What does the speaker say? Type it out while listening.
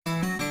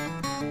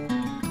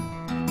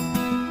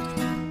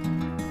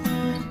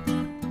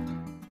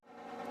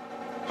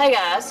Hey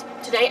guys,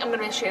 today I'm going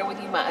to share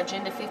with you my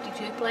Agenda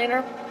 52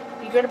 planner.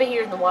 You're going to be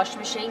hearing the washing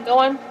machine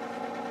going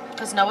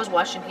because Noah's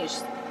washing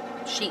his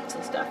sheets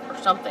and stuff or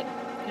something.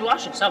 He's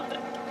washing something.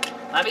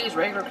 Maybe his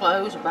regular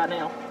clothes by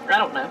now. I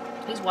don't know.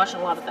 He's washing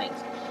a lot of things.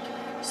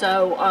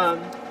 So,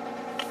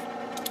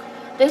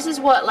 this is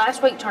what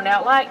last week turned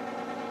out like.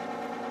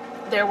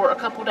 There were a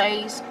couple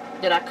days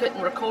that I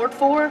couldn't record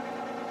for.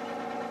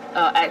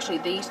 Actually,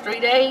 these 3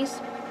 days.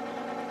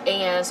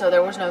 And so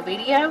there was no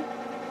video.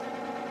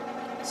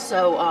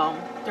 So,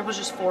 there was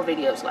just 4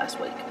 videos last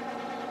week.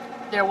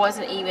 There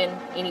wasn't even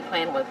any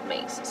plan with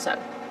me. So,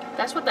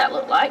 that's what that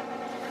looked like.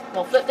 I'm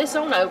going to flip this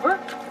on over.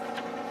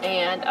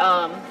 And,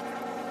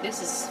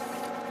 this is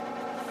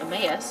a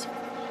mess.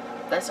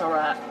 That's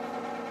alright.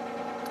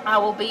 I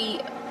will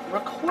be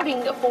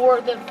recording for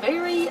the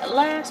very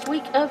last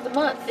week of the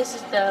month. This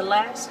is the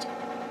last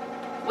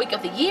week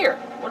of the year.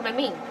 What do I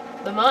mean?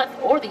 The month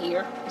or the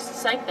year. It's the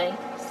same thing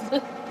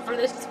for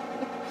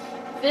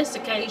this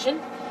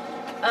occasion.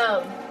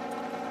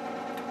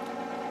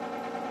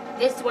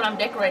 This is what I'm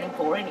decorating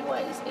for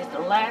anyways. It's the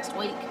last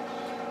week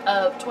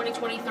of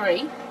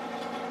 2023.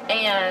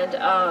 And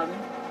I'm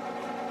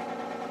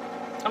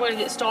going to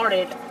get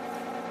started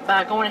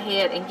by going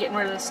ahead and getting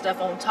rid of this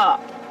stuff on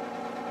top.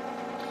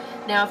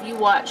 Now if you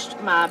watched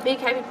my Big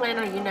Happy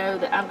Planner, you know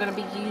that I'm going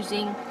to be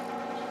using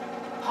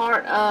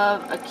part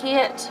of a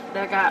kit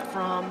that I got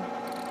from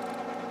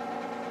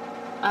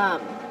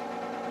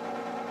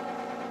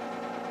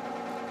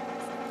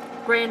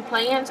Grand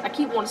Plans. I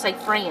keep wanting to say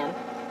Fran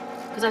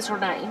because that's her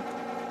name,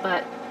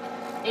 but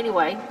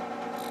anyway,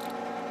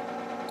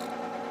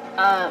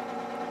 I'm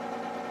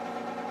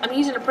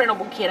using a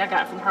printable kit I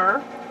got from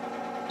her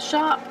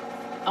shop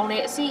on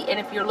Etsy, and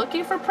if you're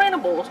looking for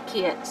printable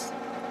kits,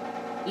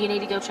 you need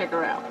to go check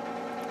her out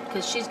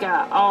because she's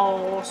got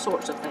all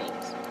sorts of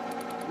things,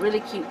 really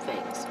cute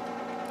things.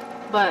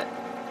 But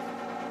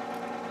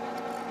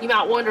you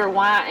might wonder,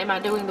 why am I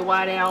doing the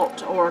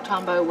whiteout or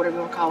tombow, whatever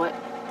you want to call it,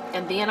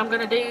 and then I'm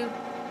going to do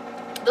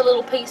the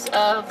little piece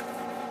of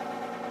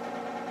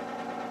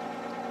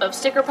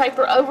sticker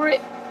paper over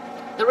it.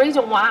 The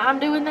reason why I'm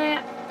doing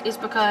that is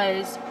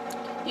because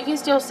you can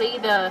still see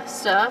the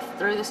stuff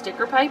through the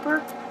sticker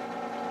paper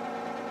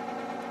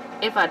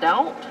if I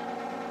don't,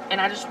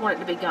 and I just want it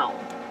to be gone.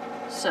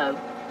 So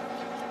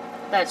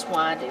that's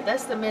why I do.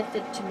 That's the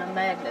method to my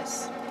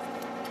madness.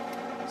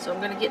 So I'm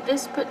going to get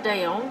this put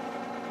down.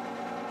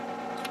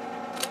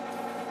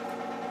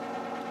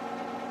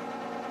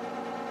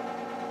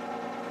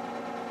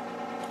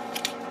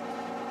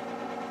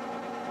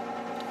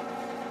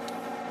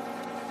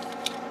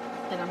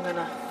 Then I'm going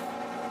to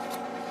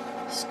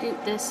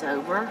scoot this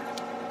over.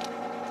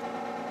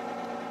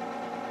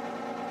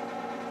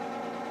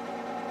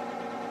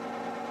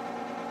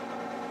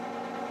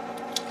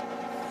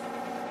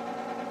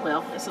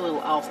 Well, it's a little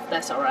off.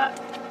 That's alright.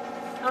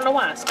 I don't know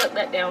why I stuck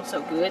that down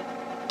so good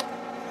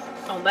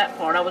on that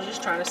part. I was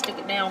just trying to stick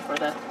it down for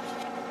the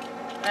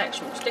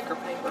actual sticker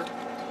paper.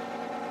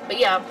 But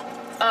yeah,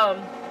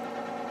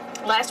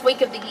 last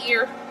week of the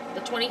year,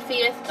 the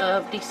 25th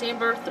of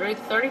December through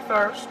the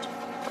 31st.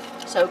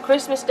 So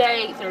Christmas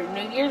Day through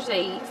New Year's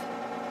Eve.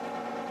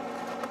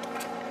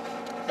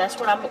 That's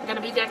what I'm going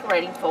to be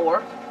decorating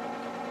for.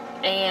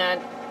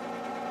 And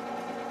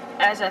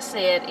as I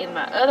said in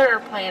my other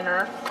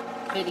planner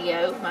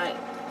video, my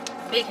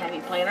Big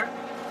Happy Planner,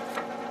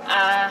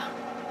 I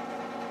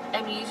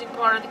am using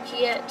part of the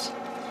kit,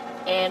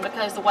 and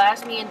because the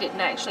wise men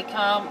didn't actually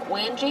come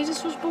when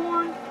Jesus was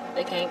born,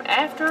 they came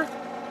after.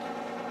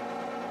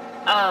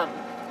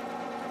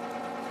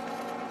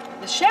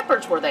 The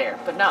shepherds were there,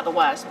 but not the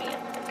wise men.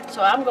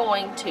 So I'm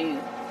going to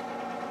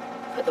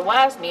put the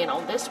wise men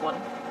on this one,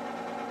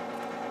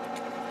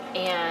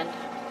 and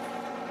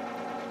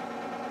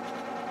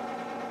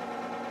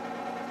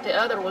the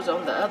other was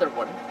on the other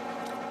one.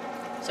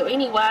 So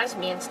any wise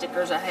men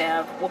stickers I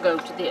have will go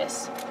to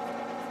this.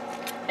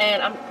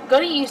 And I'm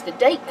going to use the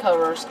date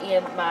covers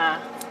in my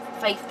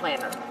faith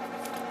planner.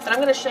 But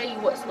I'm going to show you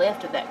what's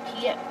left of that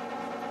kit.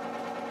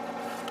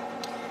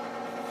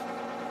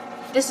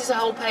 This is a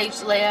whole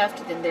page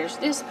left. Then there's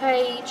this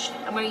page.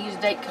 I'm going to use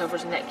date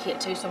covers in that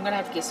kit too. So I'm going to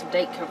have to get some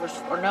date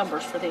covers or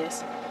numbers for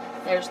this.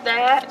 There's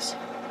that.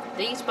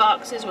 These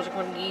boxes, which I'm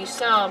going to use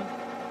some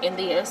in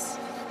this.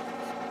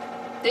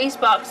 These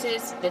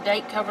boxes, the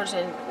date covers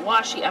and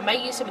washi. I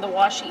may use some of the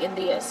washi in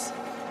this.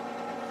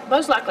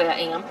 Most likely I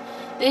am.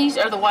 These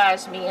are the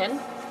wise men.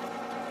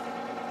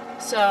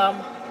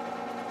 Some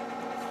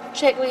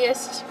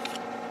checklist,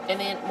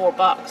 and then more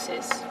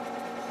boxes.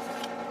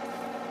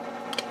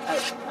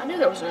 Oh, I knew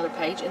there was another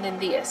page, and then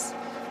this.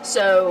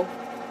 So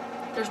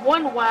there's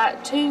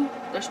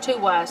there's two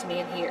wise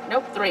men here.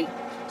 Nope, 3.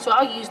 So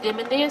I'll use them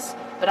in this,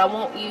 but I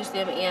won't use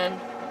them in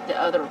the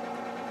other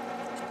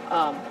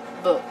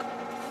book.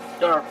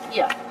 Or,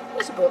 yeah,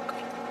 it's a book.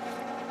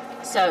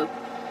 So,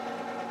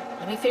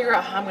 let me figure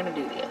out how I'm going to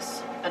do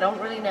this. I don't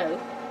really know,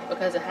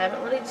 because I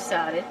haven't really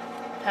decided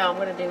how I'm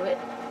going to do it.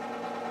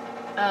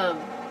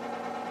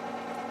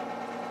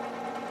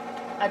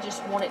 I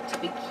just want it to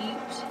be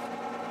cute.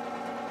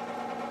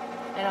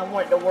 and I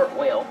want it to work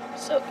well.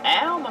 So,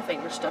 ow, my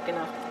finger's stuck in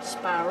a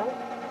spiral.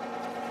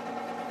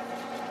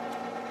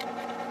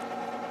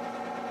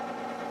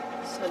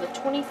 So the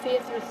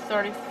 25th through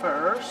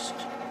 31st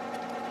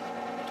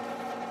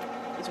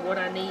is what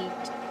I need.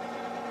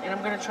 And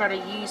I'm going to try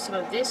to use some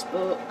of this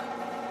book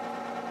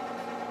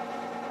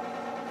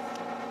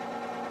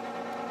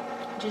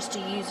just to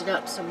use it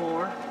up some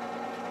more.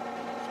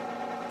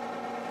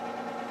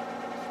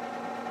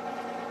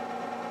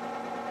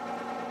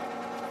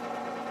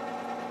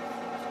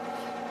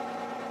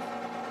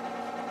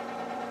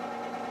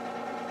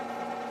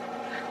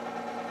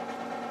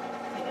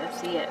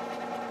 That's it.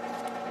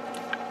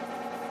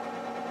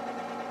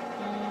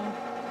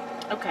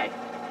 Okay,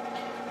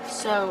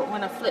 so I'm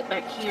going to flip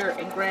back here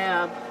and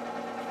grab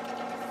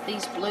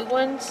these blue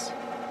ones.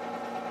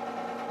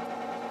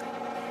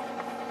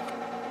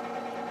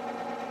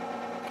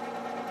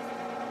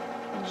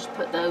 And just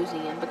put those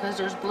in because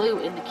there's blue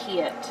in the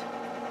kit.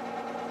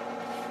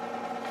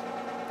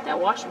 That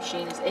washing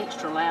machine is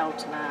extra loud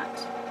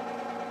tonight.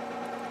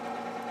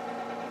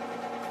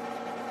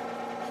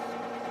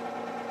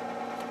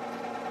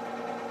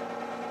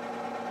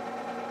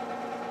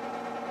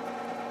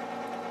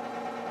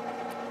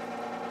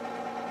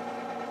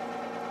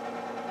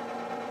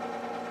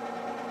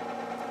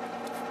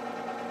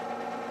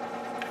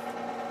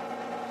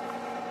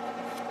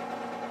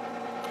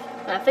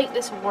 But I think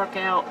this will work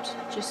out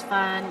just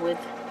fine with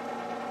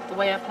the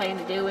way I plan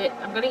to do it.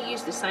 I'm going to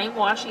use the same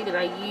washi that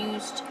I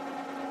used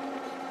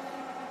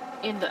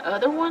in the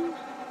other one,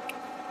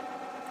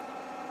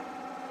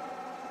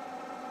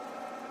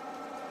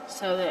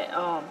 so that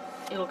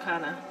it'll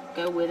kind of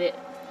go with it.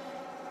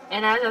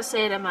 And as I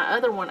said in my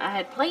other one, I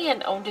had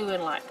planned on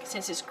doing, like,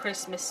 since it's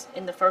Christmas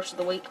in the first of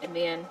the week and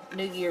then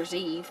New Year's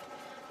Eve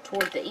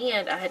toward the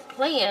end, I had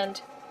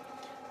planned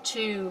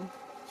to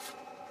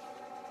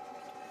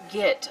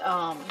get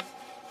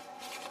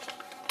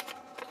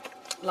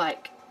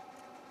like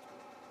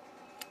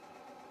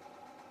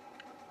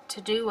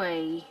to do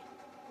a,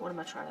 what am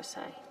I trying to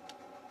say?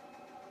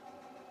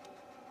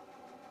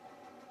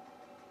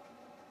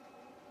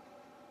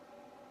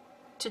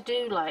 To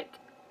do like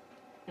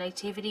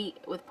nativity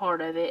with part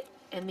of it,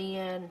 and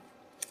then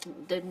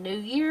the New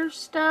Year's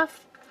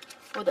stuff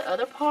for the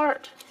other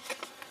part.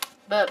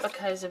 But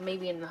because of me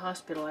being in the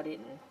hospital, I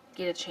didn't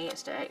get a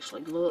chance to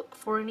actually look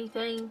for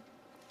anything.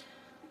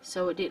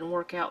 So it didn't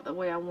work out the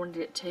way I wanted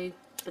it to.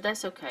 But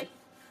that's okay.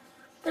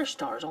 There's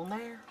stars on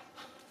there.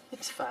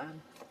 It's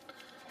fine.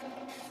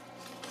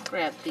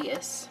 Grab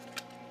this.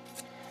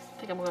 I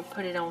think I'm going to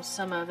put it on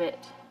some of it.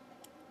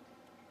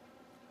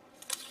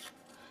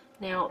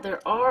 Now,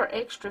 there are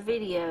extra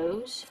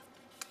videos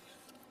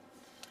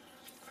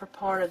for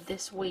part of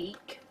this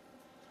week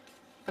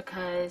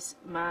because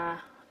my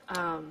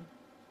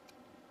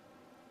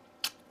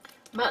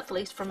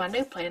monthlies for my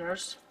new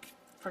planners,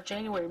 for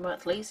January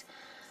monthlies,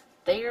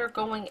 they are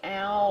going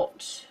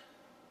out,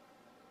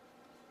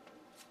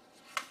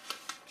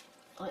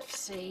 let's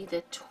see,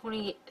 the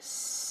 26th,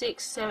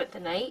 7th,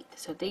 and 8th,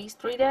 so these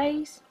 3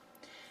 days.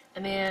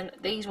 And then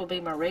these will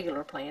be my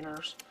regular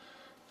planners.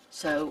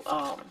 So,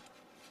 I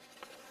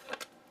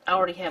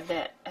already have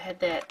that, I had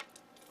that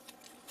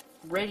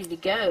ready to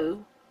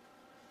go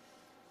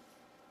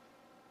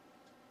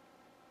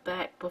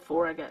back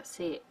before I got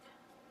sick.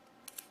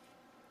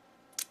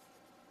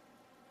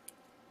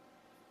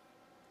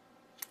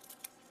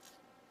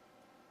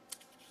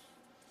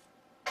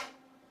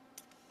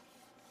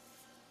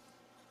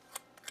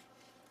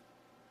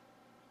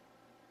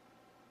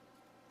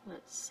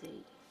 Let's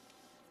see.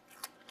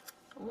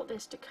 I want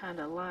this to kind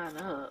of line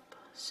up,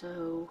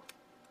 so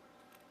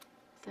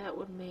that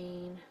would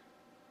mean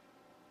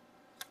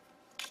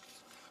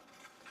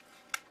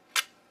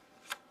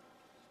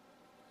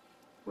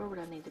where would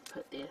I need to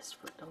put this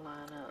for it to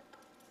line up?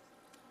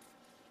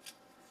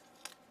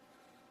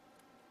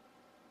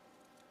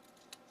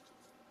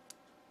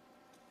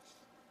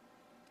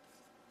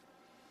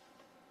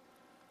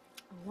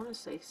 I want to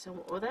say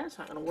somewhere. Well, that's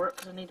not going to work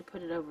because I need to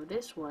put it over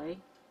this way.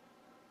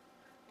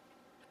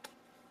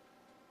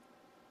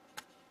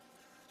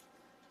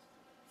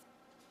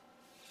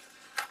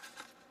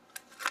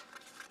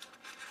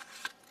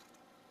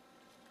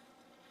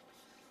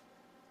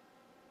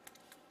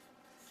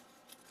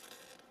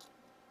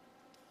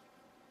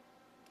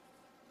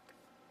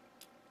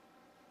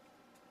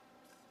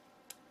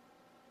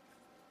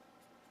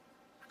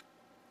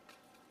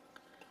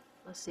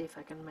 Let's see if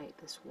I can make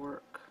this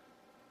work.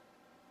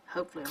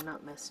 Hopefully I'm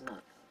not messing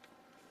up.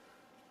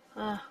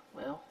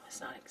 Well,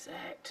 it's not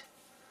exact,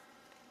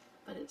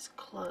 but it's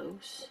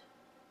close.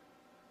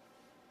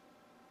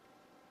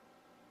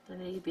 There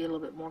needs to be a little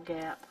bit more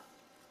gap.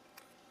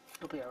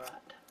 It'll be alright.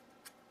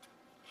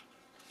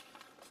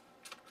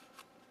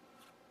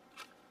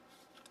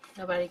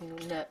 Nobody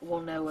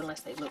will know unless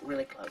they look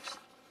really close.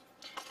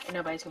 And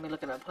nobody's going to be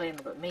looking at a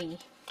planner but me,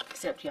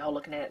 except y'all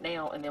looking at it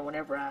now, and then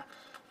whenever I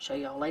show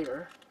y'all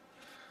later.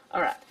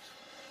 Alright,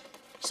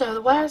 so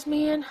the wise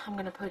men I'm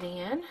going to put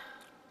in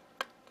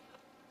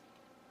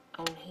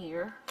on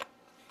here.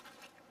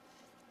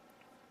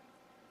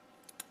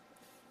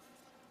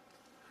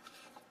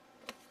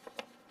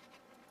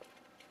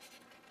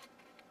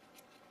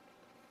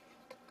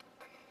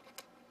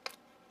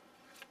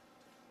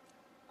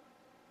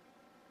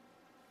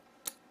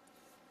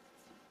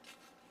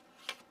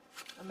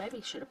 maybe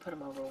should have put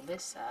them over on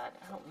this side.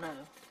 I don't know.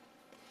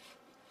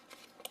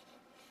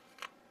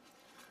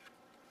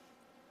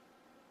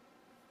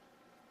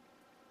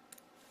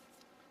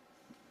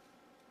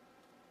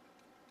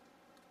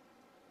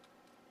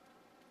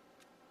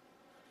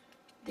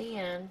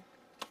 Then,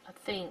 I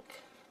think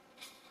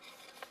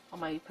I'll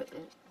maybe put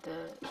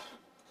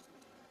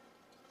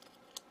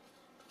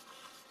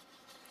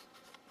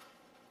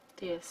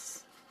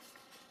this.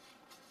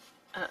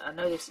 I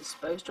know this is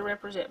supposed to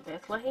represent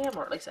Bethlehem,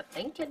 or at least I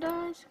think it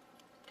does.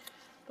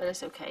 But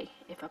it's okay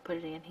if I put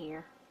it in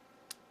here.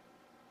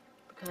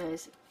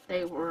 Because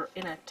they were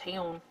in a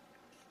town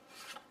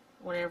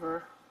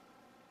whenever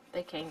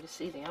they came to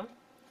see them.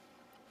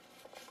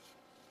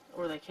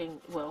 Or they came,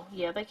 well,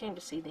 yeah, they came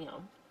to see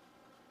them.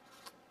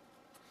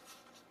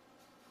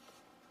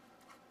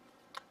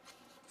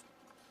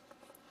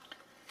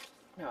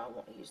 No, I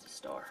won't use the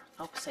star.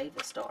 I'll save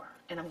the star.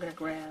 And I'm going to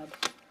grab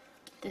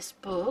this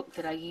book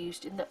that I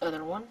used in the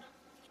other one.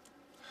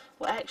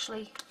 Well,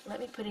 actually,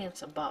 let me put in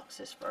some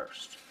boxes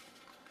first.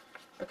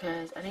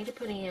 Because I need to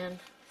put in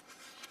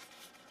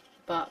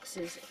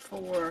boxes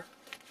for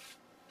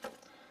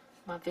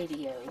my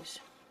videos.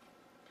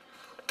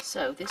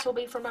 So, this will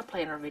be for my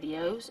planner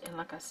videos. And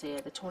like I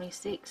said, the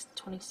 26th,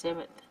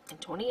 27th, and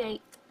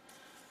 28th,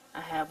 I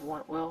have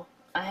one. Well,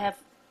 I have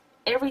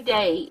every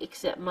day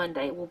except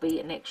Monday will be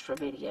an extra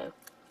video.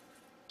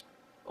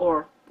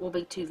 Or will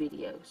be 2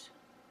 videos.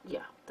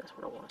 Yeah, that's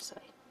what I want to say.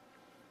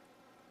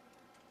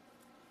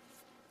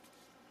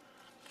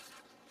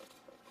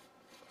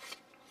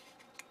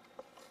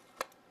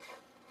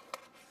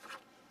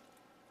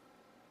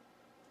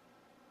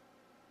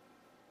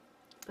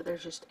 But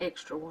there's just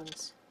extra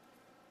ones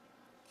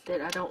that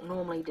I don't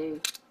normally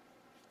do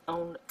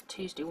on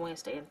Tuesday,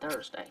 Wednesday, and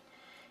Thursday.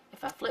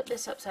 If I flip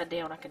this upside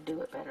down, I can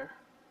do it better.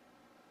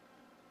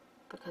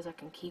 Because I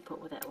can keep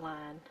up with that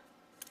line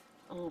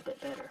a little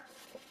bit better.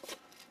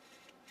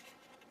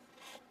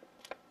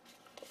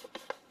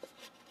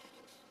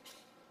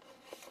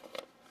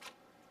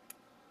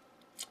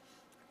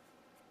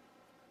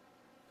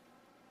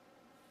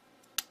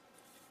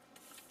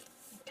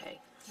 Okay,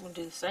 I'm going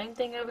to do the same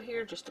thing over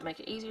here just to make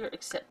it easier,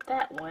 except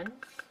that one,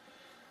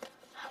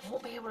 I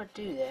won't be able to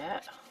do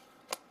that.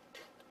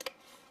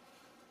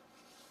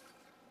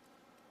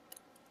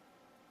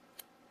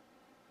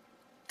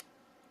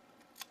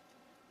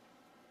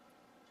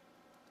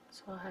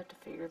 So I'll have to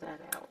figure that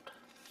out.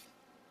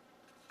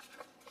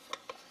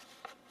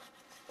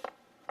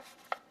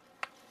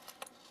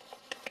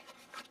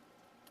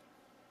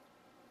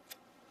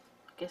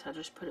 I guess I'll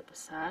just put it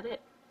beside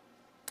it.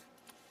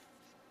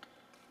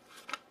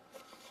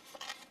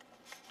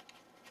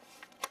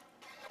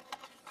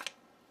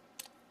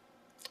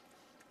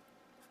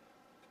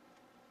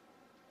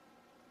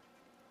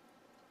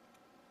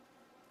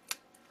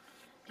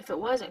 If it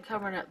wasn't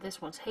covering up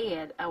this one's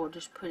head, I would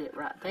just put it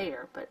right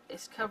there, but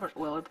it's covered,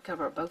 well, it would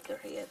cover up both their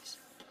heads,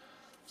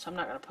 so I'm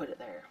not going to put it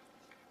there.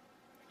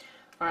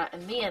 Alright,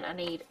 and then I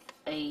need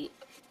a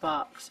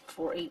box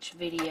for each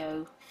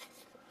video,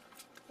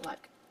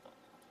 like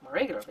my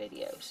regular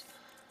videos.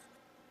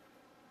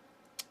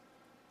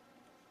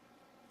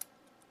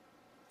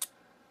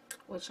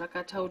 Which, like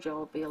I told y'all,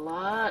 will be a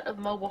lot of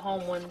mobile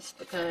home ones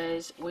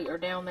because we are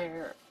down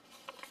there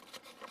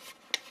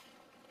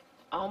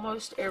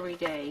almost every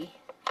day.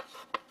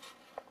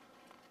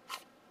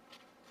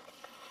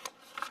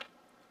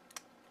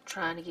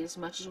 Trying to get as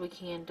much as we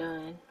can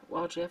done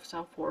while Jeff's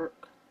off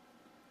work.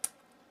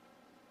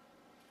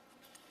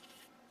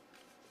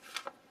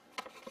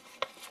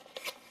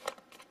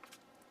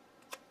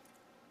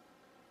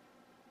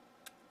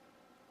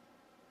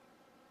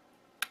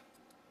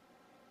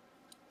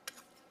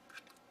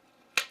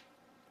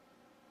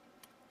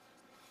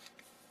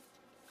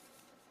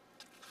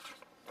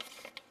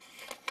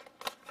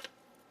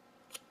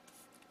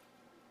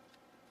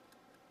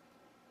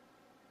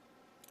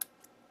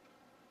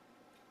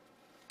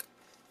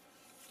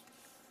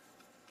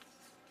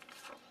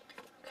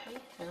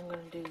 And I'm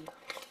going to do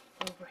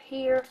over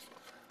here,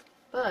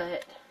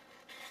 but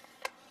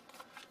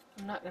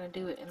I'm not going to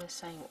do it in the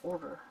same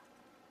order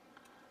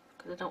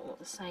because I don't want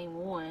the same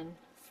one.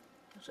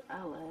 There's an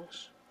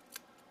eyelash.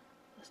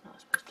 That's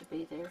not supposed to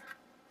be there.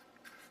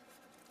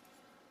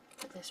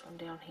 Put this one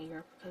down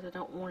here because I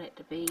don't want it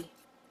to be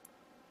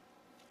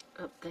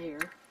up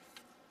there.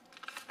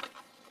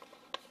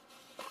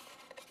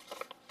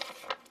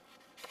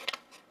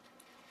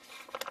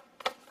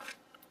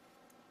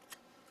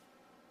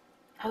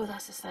 Oh,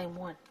 that's the same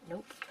one.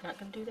 Nope, not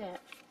going to do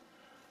that.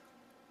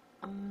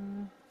 Not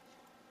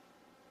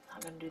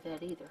going to do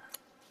that either.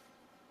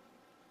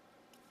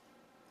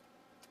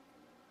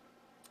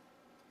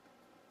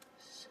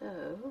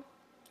 So,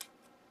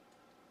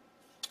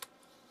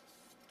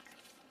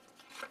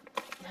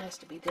 it has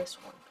to be this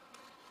one.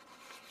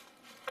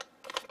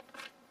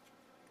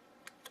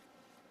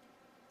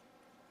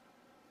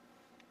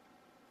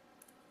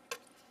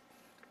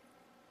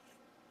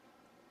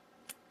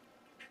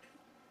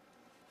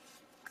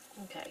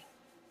 Okay.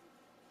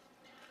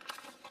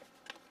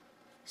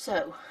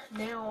 So,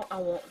 now I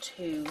want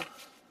to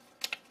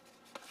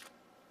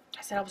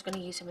said I was going to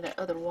use some of that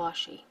other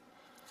washi.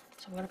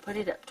 So I'm going to put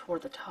it up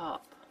toward the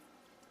top.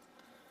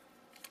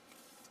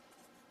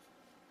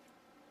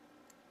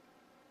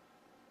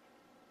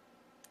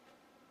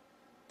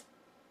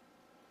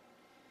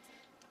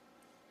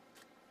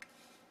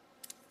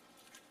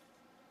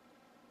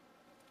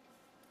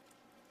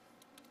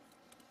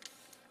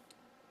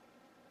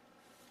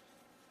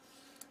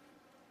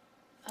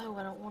 Oh,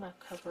 I don't want to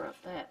cover up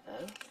that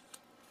though.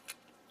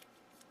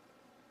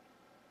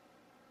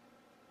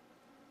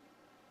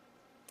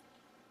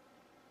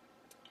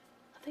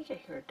 I think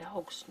I hear a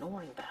dog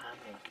snoring behind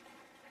me.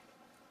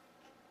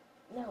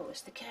 No,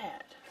 it's the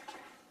cat.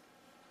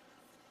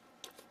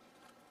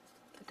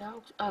 The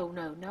dogs. Oh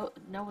no,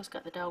 Noah's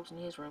got the dogs in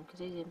his room because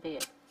he's in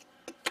bed.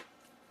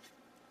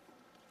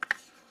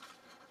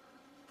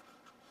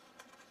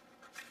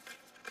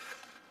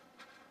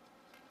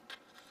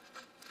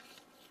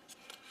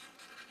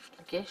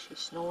 I guess she's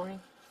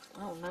snoring. I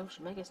don't know. She's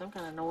making some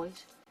kind of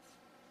noise.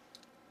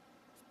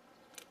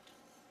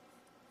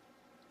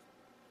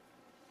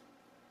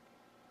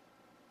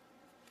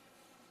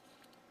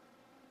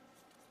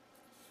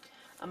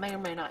 I may or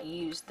may not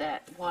use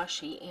that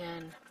washi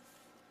in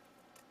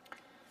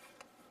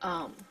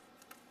the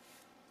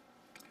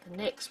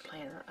next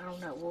planner. I don't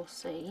know. We'll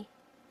see.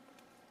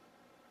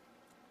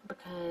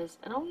 Because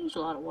I don't use a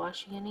lot of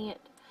washi in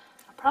it.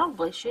 I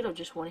probably should have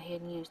just went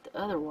ahead and used the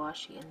other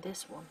washi in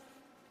this one.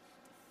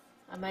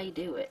 I may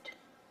do it.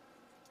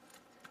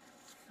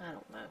 I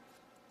don't know.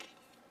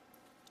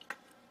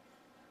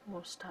 I'm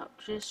going to stop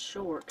just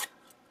short,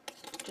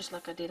 just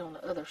like I did on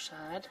the other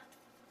side.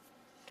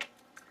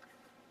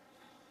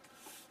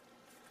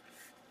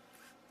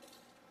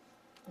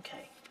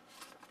 Okay.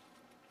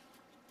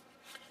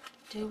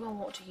 Do I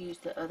want to use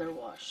the other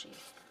washi?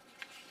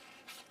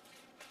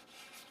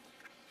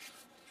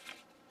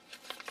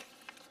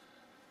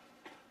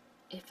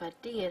 If I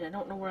did, I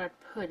don't know where I'd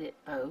put it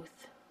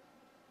both.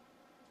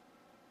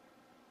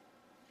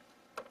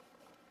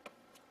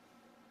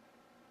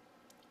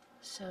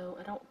 So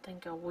I don't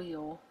think I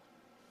will.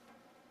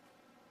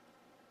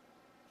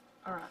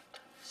 Alright,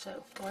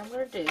 so what I'm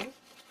going to do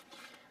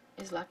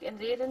is, like I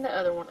did in the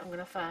other one, I'm going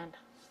to find,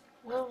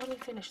 well, let me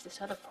finish this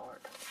other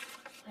part.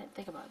 I didn't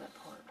think about that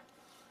part.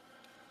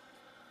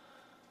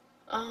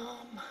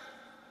 I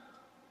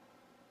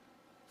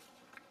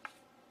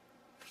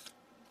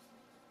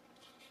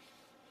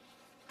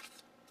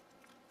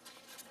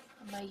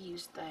may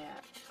use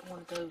that, one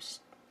of those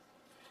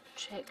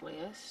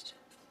checklists.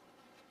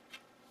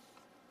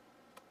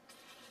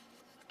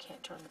 I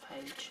can't turn the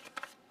page.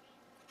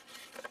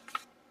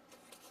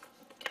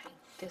 Okay,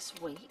 this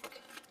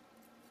week,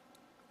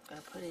 I'm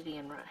going to put it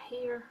in right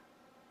here.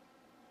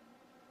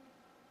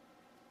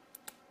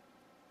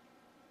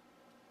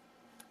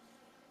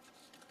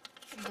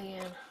 And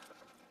then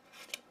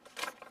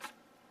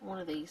one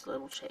of these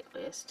little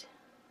checklists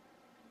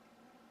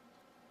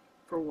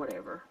for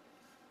whatever.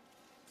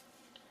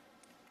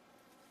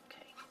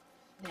 Okay,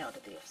 now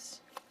to this.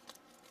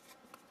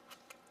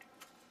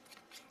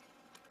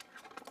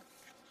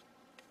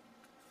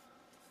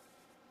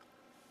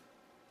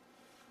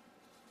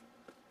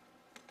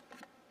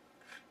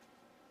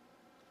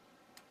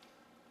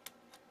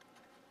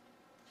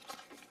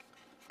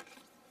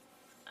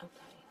 Okay.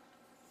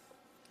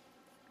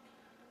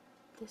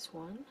 This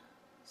one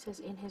says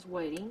in his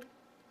waiting,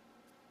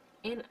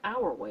 in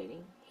our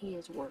waiting, he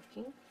is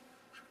working.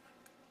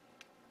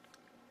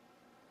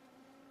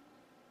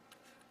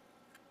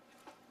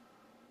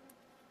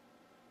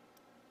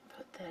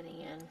 Put that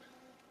in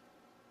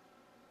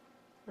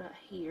right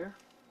here.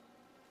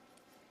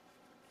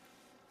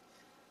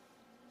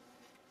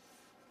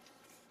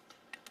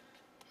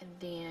 And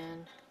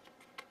then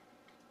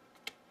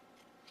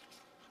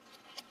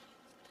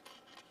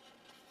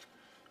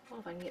well,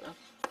 if I can get my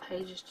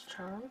pages to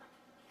turn.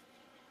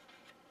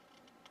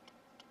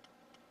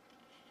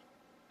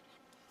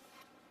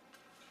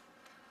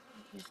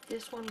 Use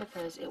this one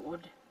because it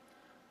would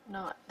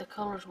not, the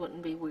colors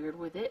wouldn't be weird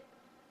with it.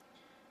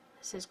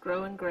 It says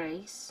grow in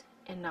grace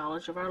and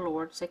knowledge of our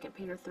Lord, 2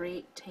 Peter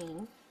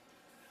 3:18.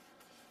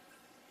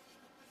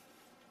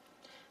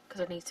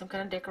 Because I need some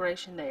kind of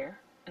decoration there.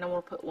 And I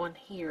want to put one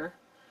here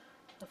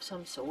of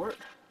some sort.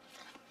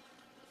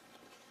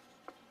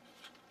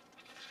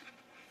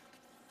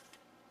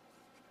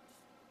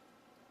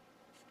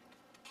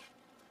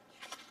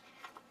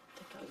 I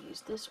think I'll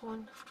use this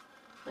one.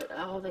 Let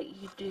all that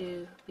you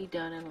do be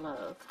done in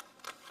love.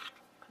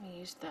 I'm going to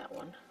use that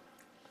one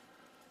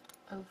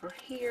over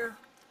here.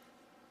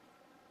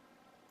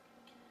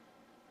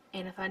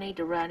 And if I need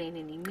to write in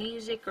any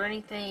music or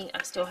anything,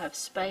 I still have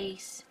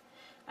space.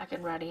 I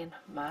can write in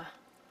my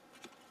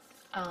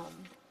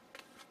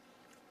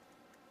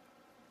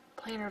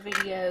planner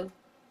video.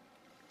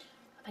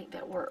 I think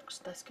that works.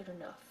 That's good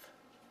enough.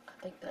 I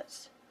think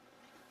that's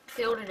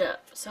filled it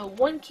up. So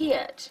one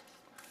kit.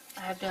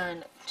 I have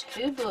done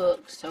 2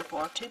 books so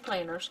far, 2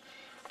 planners,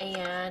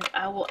 and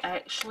I will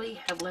actually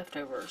have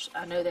leftovers.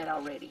 I know that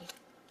already.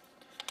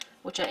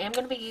 Which I am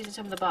going to be using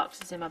some of the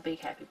boxes in my Big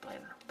Happy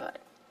Planner,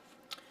 but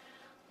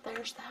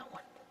there's that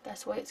one.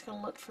 that's the way it's going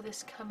to look for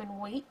this coming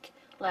week,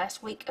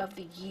 last week of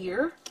the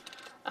year.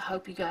 I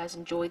hope you guys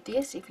enjoyed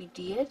this. If you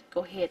did,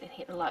 go ahead and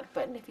hit the like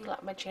button. If you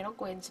like my channel,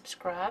 go ahead and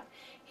subscribe.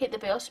 Hit the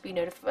bell so be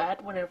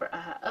notified whenever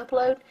I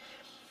upload.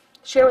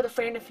 Share with a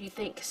friend if you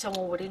think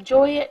someone would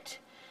enjoy it.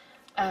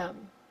 I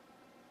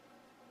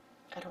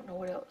don't know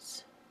what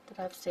else that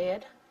I've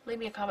said. Leave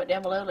me a comment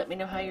down below. Let me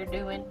know how you're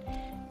doing.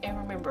 And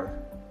remember,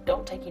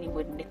 don't take any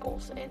wooden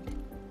nickels, and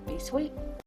be sweet.